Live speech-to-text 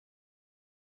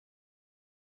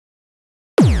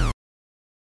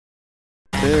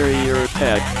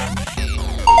Tech.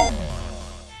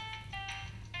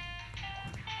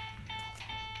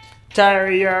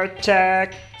 Terrier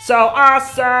Tech, so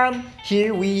awesome!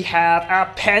 Here we have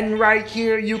a pen right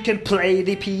here you can play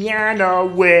the piano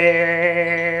with.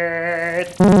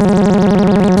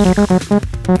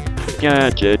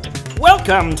 Gadget.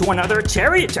 Welcome to another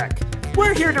Terrier Tech.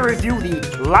 We're here to review the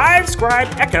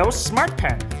Livescribe Echo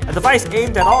Smartpen, a device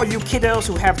aimed at all you kiddos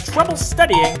who have trouble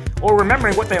studying or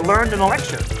remembering what they learned in a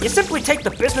lecture. You simply take the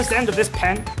business end of this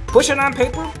pen, push it on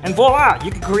paper, and voila,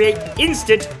 you can create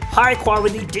instant,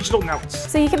 high-quality digital notes.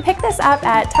 So you can pick this up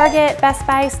at Target, Best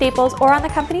Buy, Staples, or on the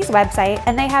company's website,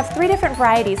 and they have 3 different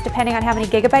varieties depending on how many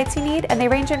gigabytes you need, and they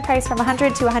range in price from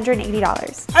 $100 to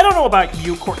 $180. I don't know about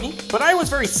you, Courtney, but I was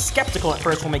very skeptical at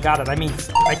first when we got it. I mean,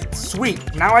 like,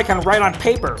 sweet, now I can write on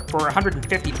paper for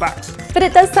 $150. But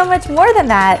it does so much more than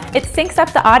that. It syncs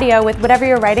up the audio with whatever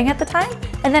you're writing at the time,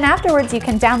 and then afterwards you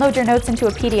can download your notes into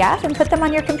a PDF and put them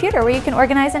on your computer where you can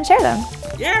organize and share them.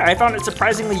 Yeah, I found it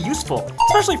surprisingly useful,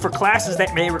 especially for classes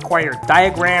that may require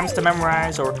diagrams to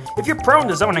memorize or if you're prone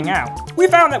to zoning out. We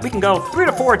found that we can go 3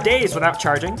 to 4 days without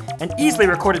charging and easily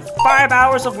recorded 5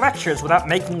 hours of lectures without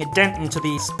making a dent into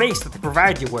the space that they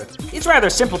provide you with. It's rather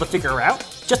simple to figure out.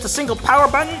 Just a single power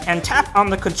button and tap on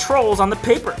the controls on the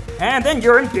paper, and then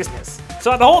you're in business.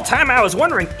 So the whole time I was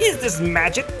wondering, is this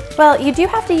magic? Well, you do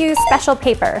have to use special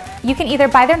paper. You can either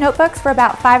buy their notebooks for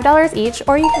about $5 each,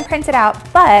 or you can print it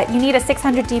out, but you need a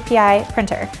 600 DPI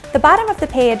printer. The bottom of the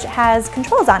page has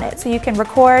controls on it, so you can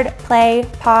record, play,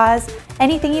 pause,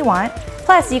 anything you want.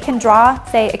 Plus, you can draw,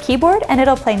 say, a keyboard, and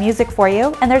it'll play music for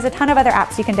you, and there's a ton of other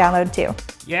apps you can download too.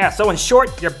 Yeah, so in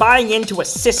short, you're buying into a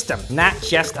system, not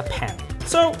just a pen.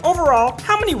 So overall,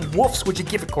 how many woofs would you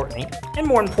give it, Courtney? And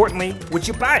more importantly, would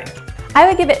you buy it? I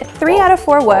would give it 3 out of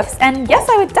 4 woofs, and yes,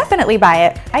 I would definitely buy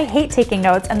it. I hate taking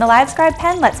notes, and the Livescribe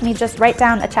pen lets me just write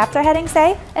down a chapter heading,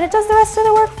 say, and it does the rest of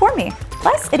the work for me.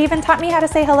 Plus, it even taught me how to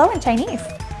say hello in Chinese.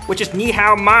 Which is ni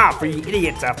hao ma for you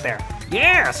idiots out there.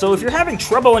 Yeah, so if you're having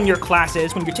trouble in your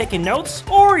classes when you're taking notes,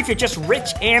 or if you're just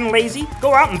rich and lazy,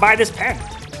 go out and buy this pen.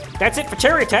 That's it for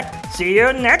Terrier Tech. See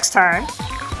you next time.